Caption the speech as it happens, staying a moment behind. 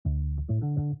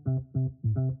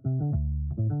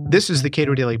This is the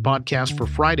Cato Daily Podcast for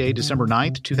Friday, December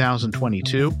 9th,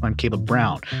 2022. I'm Caleb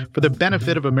Brown. For the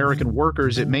benefit of American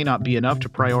workers, it may not be enough to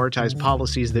prioritize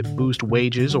policies that boost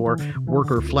wages or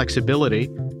worker flexibility,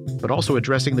 but also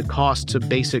addressing the costs of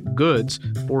basic goods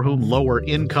for whom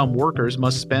lower-income workers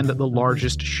must spend the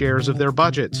largest shares of their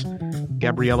budgets.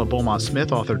 Gabriella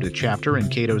Beaumont-Smith authored a chapter in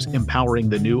Cato's Empowering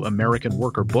the New American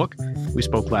Worker book. We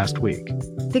spoke last week.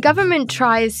 The government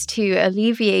tries to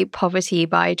alleviate poverty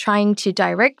by trying to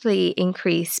directly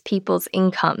increase people's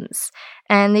incomes.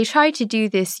 And they try to do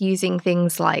this using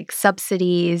things like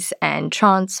subsidies and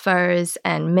transfers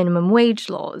and minimum wage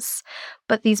laws.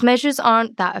 But these measures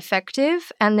aren't that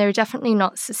effective, and they're definitely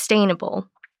not sustainable.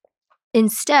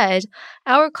 Instead,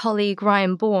 our colleague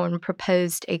Ryan Bourne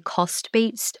proposed a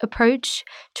cost-based approach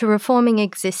to reforming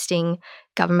existing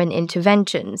government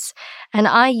interventions. And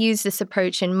I use this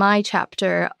approach in my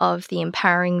chapter of the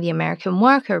Empowering the American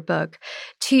Worker book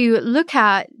to look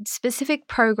at specific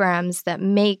programs that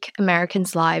make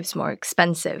Americans' lives more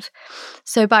expensive.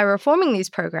 So by reforming these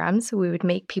programs, we would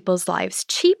make people's lives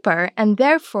cheaper, and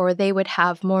therefore they would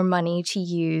have more money to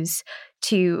use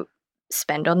to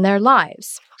spend on their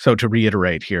lives. So to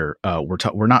reiterate here,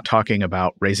 we're not talking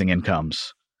about raising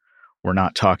incomes. We're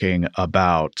not talking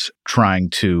about trying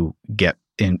to get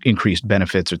increased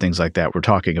benefits or things like that. We're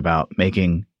talking about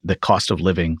making the cost of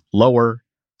living lower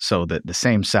so that the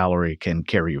same salary can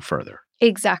carry you further.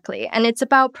 Exactly. And it's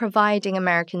about providing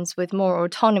Americans with more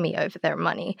autonomy over their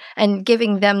money and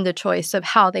giving them the choice of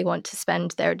how they want to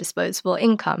spend their disposable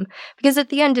income. Because at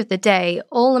the end of the day,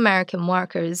 all American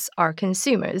workers are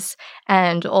consumers,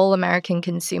 and all American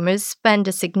consumers spend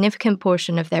a significant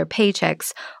portion of their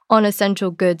paychecks on essential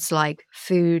goods like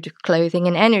food, clothing,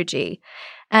 and energy.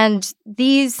 And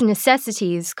these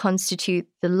necessities constitute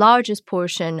the largest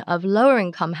portion of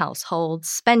lower-income households'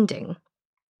 spending.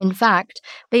 In fact,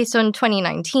 based on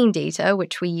 2019 data,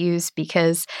 which we use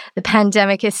because the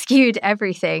pandemic has skewed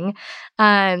everything,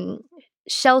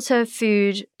 shelter,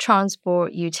 food,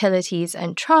 transport, utilities,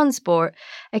 and transport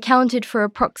accounted for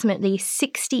approximately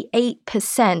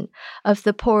 68% of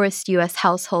the poorest U.S.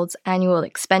 households' annual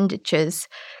expenditures,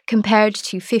 compared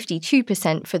to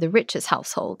 52% for the richest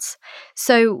households.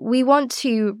 So we want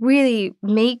to really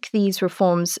make these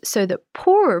reforms so that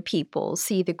poorer people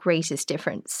see the greatest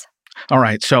difference. All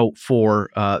right. So for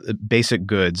basic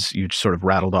goods, you sort of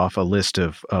rattled off a list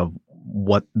of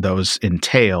what those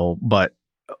entail, but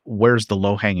where's the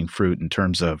low-hanging fruit in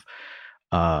terms of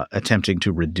attempting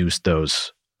to reduce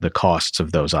the costs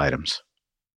of those items?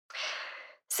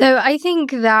 So I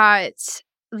think that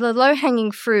the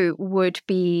low-hanging fruit would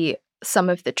be some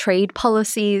of the trade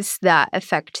policies that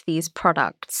affect these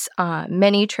products.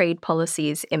 Many trade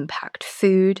policies impact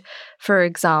food. For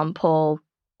example,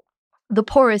 the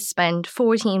poorest spend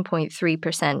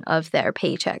 14.3% of their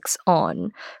paychecks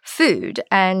on food,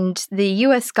 and the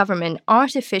U.S. government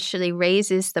artificially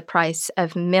raises the price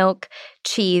of milk,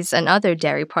 cheese, and other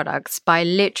dairy products by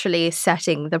literally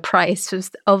setting the price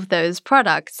of those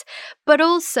products, but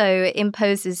also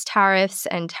imposes tariffs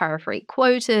and tariff-rate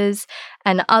quotas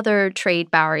and other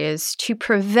trade barriers to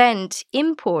prevent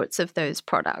imports of those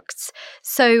products.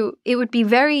 So it would be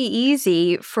very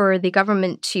easy for the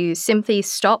government to simply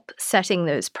stop setting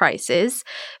those prices,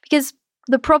 because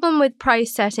the problem with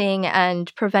price setting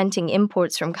and preventing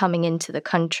imports from coming into the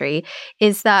country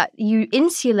is that you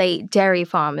insulate dairy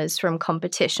farmers from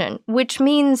competition, which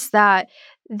means that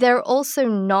they're also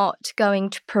not going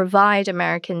to provide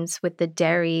Americans with the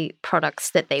dairy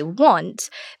products that they want,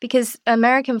 because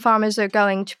American farmers are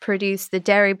going to produce the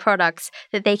dairy products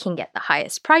that they can get the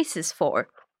highest prices for.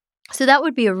 So that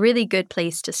would be a really good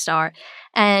place to start.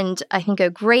 And I think a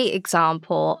great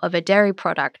example of a dairy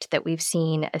product that we've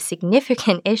seen a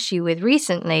significant issue with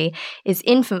recently is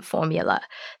infant formula.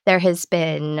 There has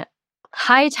been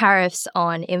high tariffs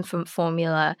on infant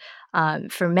formula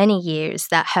for many years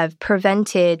that have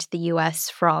prevented the U.S.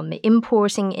 from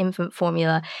importing infant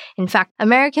formula. In fact,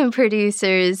 American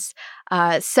producers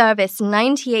service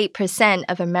 98%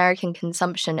 of American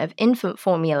consumption of infant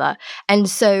formula. And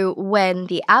so when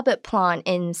the Abbott plant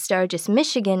in Sturgis,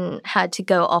 Michigan had to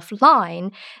go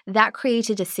offline, that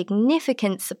created a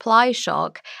significant supply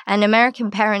shock, and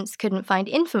American parents couldn't find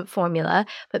infant formula.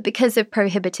 But because of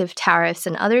prohibitive tariffs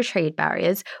and other trade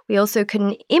barriers, we also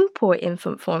couldn't import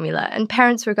infant formula, and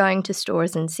parents were going to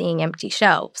stores and seeing empty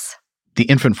shelves. The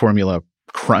infant formula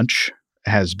crunch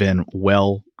has been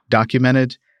well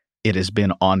documented. It has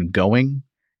been ongoing.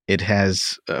 It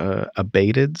has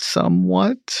abated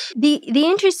somewhat. The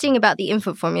interesting about the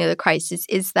infant formula crisis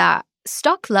is that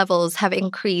stock levels have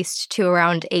increased to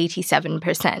around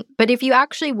 87%. But if you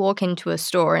actually walk into a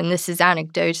store, and this is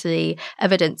anecdotally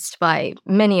evidenced by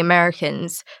many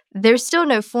Americans, there's still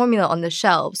no formula on the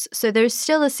shelves. So there's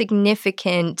still a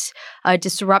significant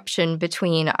disruption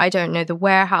between, the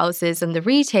warehouses and the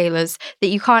retailers, that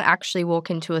you can't actually walk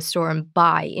into a store and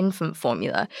buy infant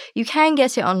formula. You can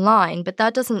get it online, but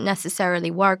that doesn't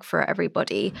necessarily work for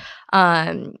everybody.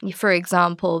 For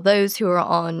example, those who are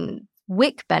on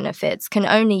WIC benefits can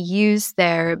only use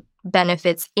their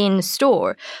benefits in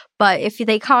store. But if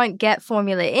they can't get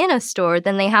formula in a store,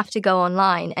 then they have to go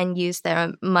online and use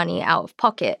their money out of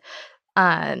pocket.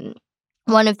 One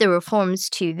of the reforms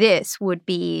to this would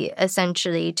be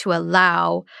essentially to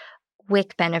allow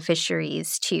WIC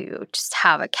beneficiaries to just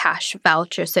have a cash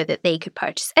voucher so that they could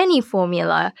purchase any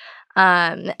formula.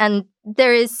 And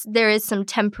there is some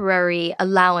temporary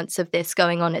allowance of this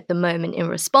going on at the moment in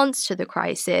response to the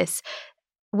crisis.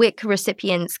 WIC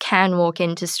recipients can walk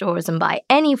into stores and buy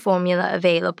any formula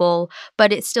available,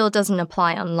 but it still doesn't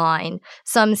apply online.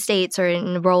 Some states are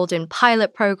enrolled in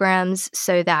pilot programs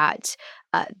so that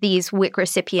these WIC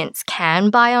recipients can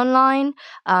buy online,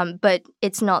 but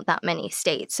it's not that many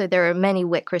states. So there are many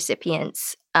WIC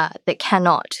recipients that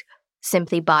cannot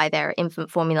simply buy their infant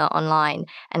formula online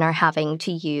and are having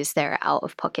to use their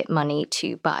out-of-pocket money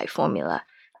to buy formula.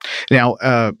 Now,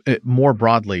 more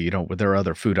broadly, there are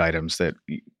other food items that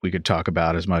we could talk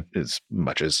about as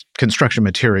much as construction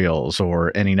materials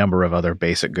or any number of other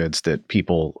basic goods that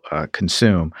people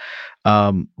consume.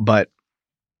 But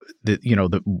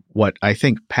what I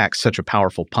think packs such a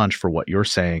powerful punch for what you're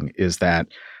saying is that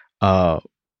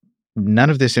none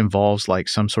of this involves like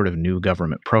some sort of new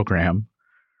government program.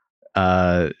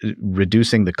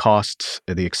 Reducing the costs,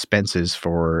 the expenses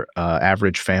for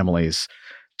average families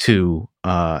to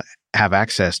have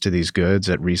access to these goods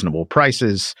at reasonable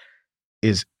prices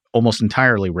is almost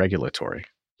entirely regulatory.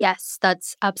 Yes,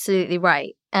 that's absolutely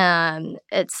right.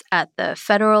 It's at the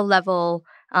federal level.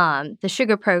 The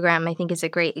sugar program, I think, is a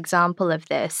great example of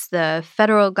this. The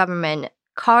federal government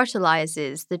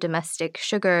cartelizes the domestic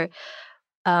sugar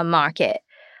market.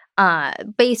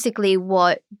 Basically,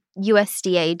 what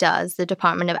USDA does, the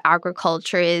Department of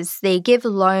Agriculture, is they give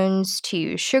loans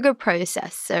to sugar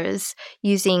processors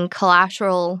using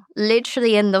collateral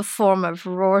literally in the form of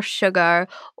raw sugar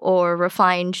or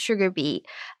refined sugar beet.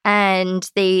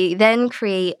 And they then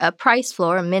create a price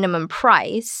floor, a minimum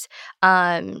price,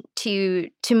 to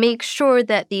make sure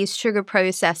that these sugar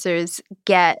processors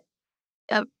get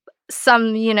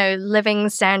some, living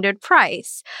standard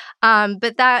price.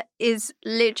 But that is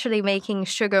literally making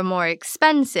sugar more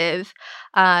expensive.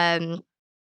 And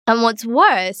what's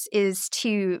worse is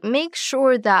to make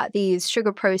sure that these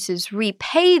sugar processors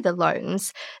repay the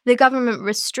loans, the government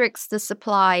restricts the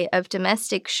supply of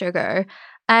domestic sugar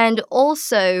and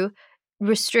also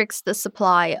restricts the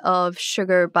supply of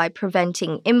sugar by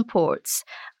preventing imports.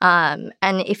 And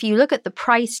if you look at the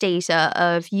price data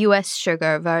of US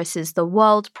sugar versus the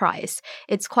world price,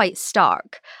 it's quite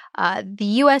stark. The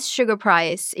US sugar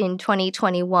price in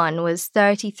 2021 was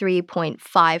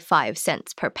 33.55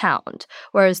 cents per pound,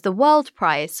 whereas the world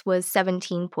price was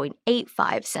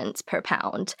 17.85 cents per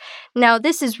pound. Now,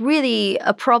 this is really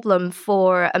a problem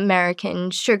for American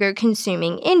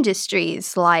sugar-consuming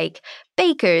industries like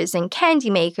bakers and candy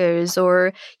makers,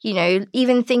 or,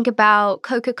 even think about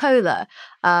Coca-Cola.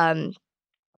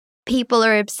 People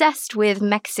are obsessed with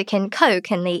Mexican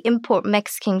Coke, and they import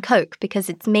Mexican Coke because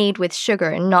it's made with sugar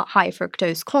and not high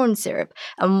fructose corn syrup.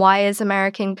 And why is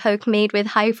American Coke made with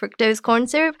high fructose corn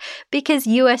syrup? Because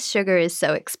US sugar is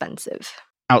so expensive.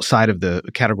 Outside of the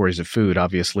categories of food,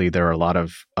 obviously, there are a lot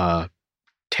of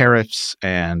tariffs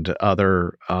and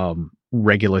other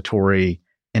regulatory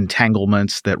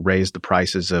entanglements that raise the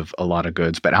prices of a lot of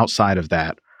goods. But outside of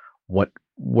that,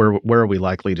 where are we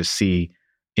likely to see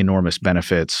enormous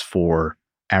benefits for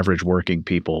average working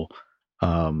people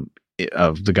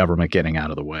of the government getting out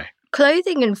of the way?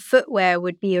 Clothing and footwear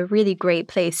would be a really great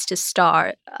place to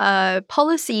start.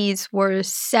 Policies were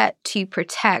set to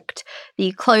protect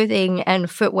the clothing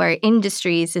and footwear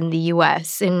industries in the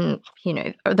U.S. in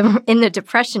the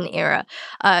Depression era.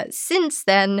 Since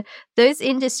then, those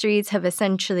industries have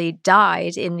essentially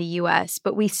died in the U.S.,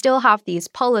 but we still have these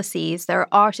policies that are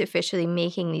artificially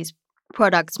making these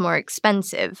products more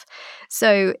expensive.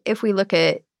 So if we look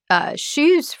at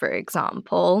shoes, for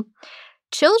example,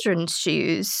 children's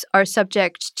shoes are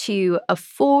subject to a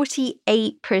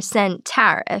 48%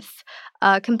 tariff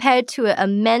compared to a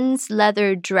men's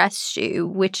leather dress shoe,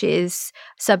 which is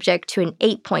subject to an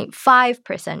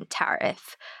 8.5%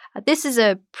 tariff. This is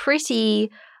a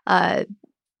pretty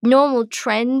normal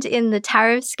trend in the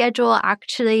tariff schedule,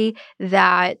 actually,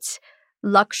 that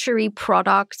luxury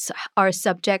products are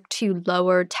subject to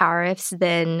lower tariffs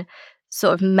than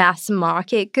sort of mass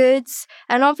market goods.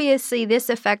 And obviously, this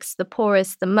affects the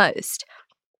poorest the most.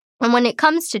 And when it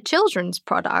comes to children's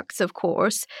products, of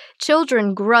course,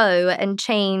 children grow and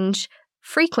change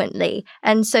frequently.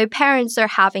 And so parents are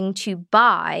having to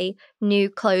buy new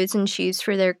clothes and shoes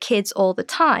for their kids all the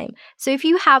time. So if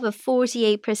you have a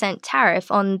 48%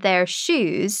 tariff on their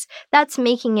shoes, that's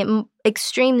making it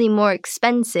extremely more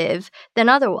expensive than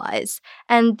otherwise.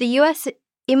 And the US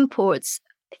imports,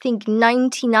 I think,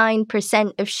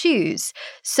 99% of shoes.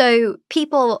 So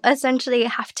people essentially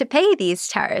have to pay these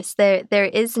tariffs. There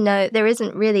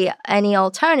isn't really any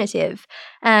alternative.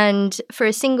 And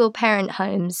for single parent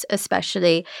homes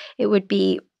especially, it would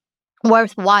be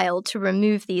worthwhile to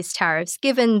remove these tariffs,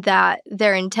 given that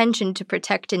their intention to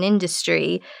protect an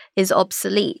industry is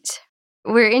obsolete.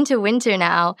 We're into winter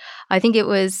now. I think it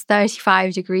was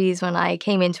 35 degrees when I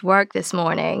came into work this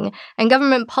morning. And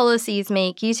government policies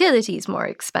make utilities more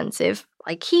expensive,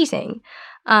 like heating.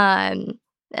 And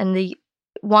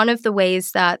one of the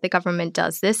ways that the government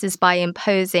does this is by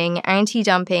imposing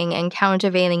anti-dumping and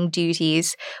countervailing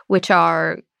duties, which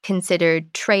are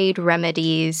considered trade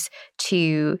remedies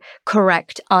to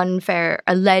correct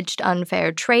alleged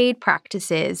unfair trade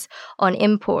practices on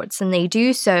imports. And they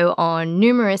do so on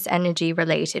numerous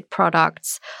energy-related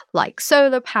products like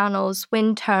solar panels,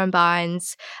 wind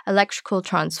turbines, electrical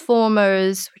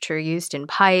transformers, which are used in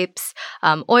pipes,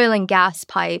 oil and gas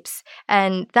pipes.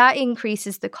 And that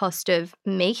increases the cost of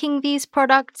making these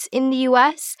products in the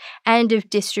US and of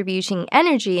distributing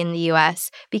energy in the US,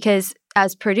 because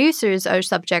as producers are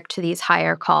subject to these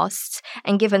higher costs,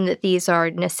 and given that these are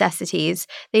necessities,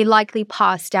 they likely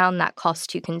pass down that cost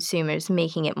to consumers,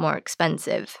 making it more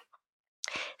expensive.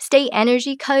 State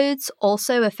energy codes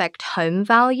also affect home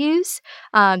values.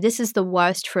 This is the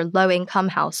worst for low-income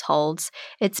households.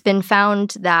 It's been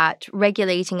found that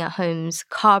regulating a home's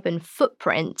carbon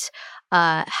footprint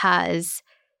has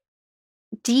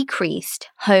decreased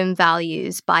home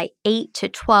values by 8 to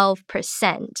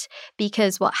 12%,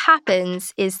 because what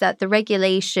happens is that the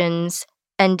regulations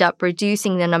end up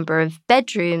reducing the number of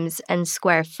bedrooms and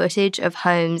square footage of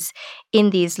homes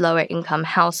in these lower income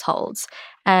households.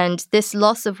 And this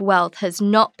loss of wealth has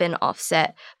not been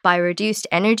offset by reduced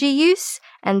energy use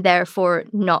and therefore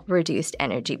not reduced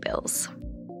energy bills.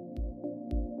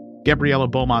 Gabriella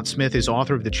Beaumont-Smith is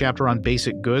author of the chapter on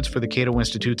basic goods for the Cato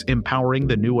Institute's Empowering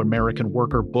the New American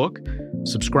Worker book.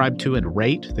 Subscribe to and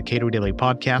rate the Cato Daily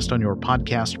Podcast on your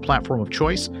podcast platform of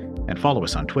choice, and follow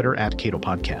us on Twitter @Cato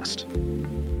Podcast.